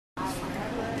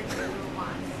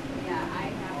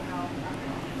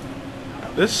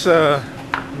This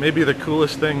may be the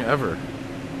coolest thing ever.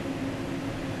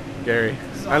 Gary,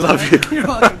 I love you. You're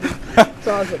welcome. It's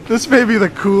awesome. This may be the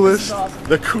coolest, awesome.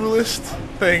 the coolest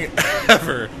thing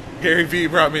ever. Gary V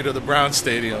brought me to the Brown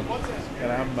Stadium,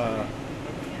 and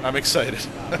I'm excited.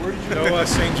 Noah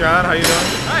St. John, how you doing?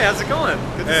 Hi, how's it going?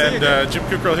 Good to see you. And Jim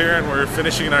Kukral here, and we're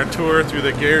finishing our tour through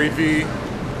the Gary V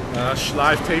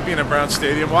live taping at Brown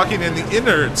Stadium, walking in the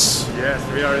innards. Yes,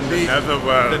 we are in the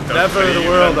netherworld. The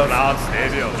netherworld of Brown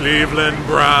Stadium. Cleveland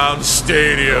Brown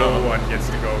Stadium. No one gets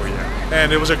to go here.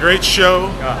 And it was a great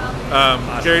show.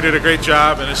 Gary did a great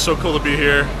job, and it's so cool to be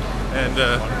here. And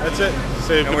that's it.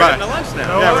 Say And goodbye. we're heading to lunch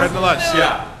now. Yeah, we're heading to lunch.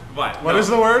 Yeah. What Is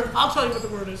the word? I'll tell you what the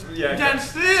word is. Yeah.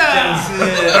 Dance. No,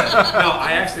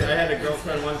 I had a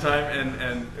girlfriend one time,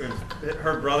 and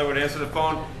her brother would answer the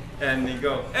phone, and he'd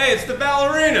go, "Hey, it's the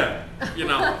ballerina," you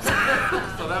know. So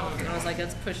that was. I was like,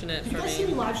 that's pushing it Did for you guys see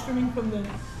me me. live streaming from the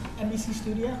NBC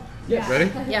studio? Yeah.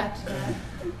 Ready? Yeah.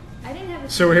 I didn't have a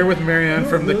So we're here with Marianne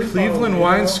from the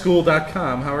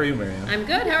ClevelandWineSchool.com. How are you, Marianne? I'm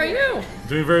good. How are you?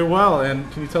 Doing very well.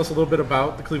 And can you tell us a little bit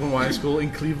about the Cleveland Wine School in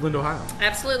Cleveland, Ohio?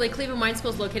 Absolutely. Cleveland Wine School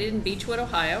is located in Beechwood,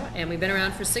 Ohio, and we've been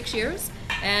around for 6 years.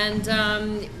 And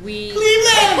we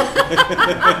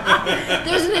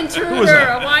there's an intruder,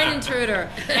 a wine intruder,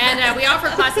 and we offer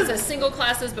classes as single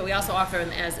classes, but we also offer them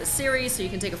as a series, so you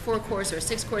can take a 4-course or a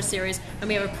 6-course series, and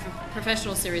we have a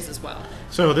professional series as well.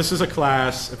 So this is a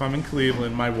class. If I'm in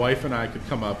Cleveland, my wife and I could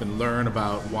come up and learn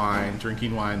about wine,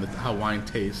 drinking wine, how wine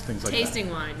tastes, things like Tasting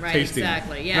that. wine, right? Tasting.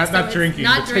 Exactly. Yeah. Not, so not it's drinking.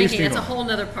 Not but drinking. tasting It's a wine. whole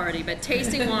nother party. But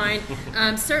tasting wine,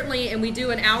 certainly, and we do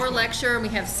an hour lecture, and we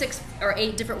have 6 or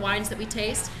 8 different wines that we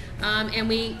taste, and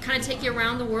we kind of take you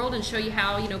around the world and show you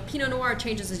how Pinot Noir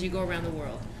changes as you go around the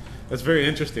world. That's very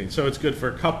interesting. So it's good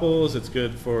for couples. It's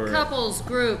good for Couples,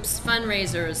 groups,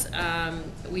 fundraisers.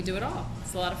 We do it all.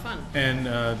 It's a lot of fun. And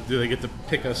do they get to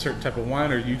pick a certain type of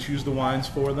wine, or you choose the wines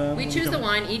for them? We choose the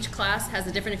wine. Each class has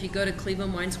a different. If you go to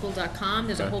clevelandwineschool.com,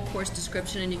 there's a whole course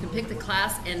description, and you can pick the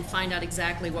class and find out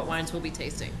exactly what wines we'll be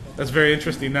tasting. That's very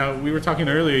interesting. Now, we were talking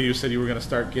earlier, you said you were going to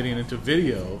start getting into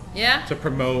video to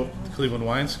promote the Cleveland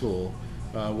Wine School.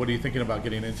 What are you thinking about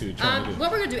getting into?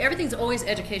 What we're going to do, everything's always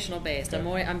educational based.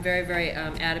 I'm very, very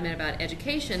adamant about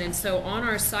education. And so on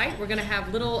our site, we're going to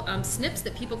have little snips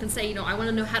that people can say, I want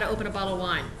to know how to open a bottle of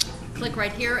wine. Click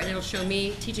right here, and it'll show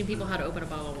me teaching people how to open a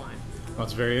bottle of wine.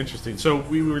 That's very interesting. So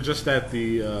we were just at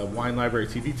the Wine Library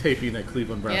TV taping at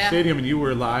Cleveland Brown Stadium, and you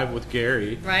were live with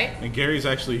Gary. Right. And Gary's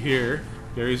actually here.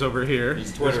 Gary's over here.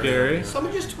 He's There's Twittering. Gary.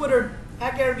 Someone just Twittered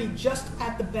at Gary V just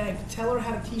at the bank. The teller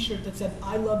had a T-shirt that said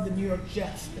 "I love the New York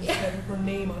Jets" and said her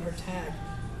name on her tag.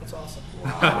 That's awesome.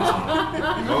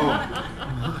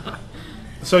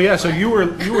 So yeah, so you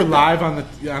were live on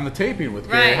the taping with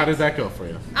Gary. Right. How did that go for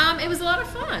you? It was a lot of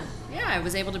fun. Yeah, I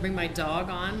was able to bring my dog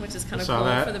on, which is kind of cool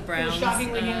for the He Browns. was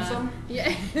shockingly handsome. Yeah,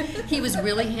 he was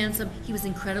really handsome. He was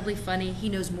incredibly funny. He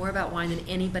knows more about wine than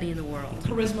anybody in the world.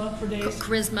 Charisma for days.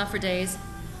 Charisma for days.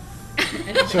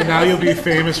 So now you'll be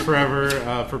famous forever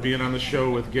for being on the show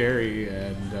with Gary.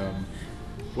 And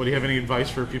do you have any advice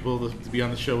for people to be on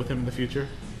the show with him in the future?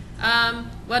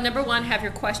 Well, number one, have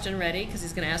your question ready, because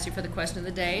he's going to ask you for the question of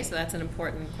the day, so that's an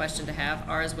important question to have.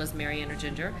 Ours was Marianne or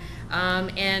Ginger.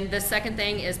 And the second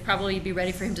thing is probably be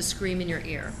ready for him to scream in your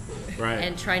ear. Right.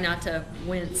 And try not to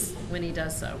wince when he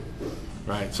does so.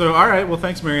 Right. So, all right. Well,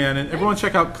 thanks, Marianne. And everyone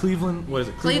check out Cleveland, what is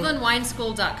it?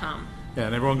 ClevelandWineSchool.com. Yeah,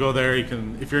 and everyone go there. You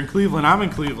can, if you're in Cleveland, I'm in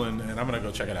Cleveland, and I'm going to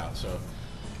go check it out. So,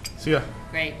 see ya.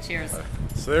 Great. Cheers.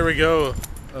 So there we go.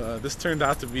 This turned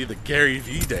out to be the Gary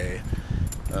V Day.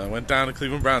 Went down to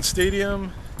Cleveland Brown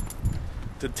Stadium,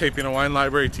 did taping on Wine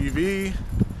Library TV,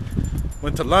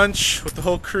 went to lunch with the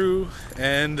whole crew,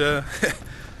 and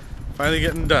finally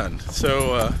getting done.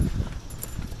 So,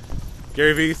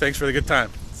 Gary V, thanks for the good time.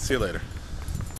 See you later.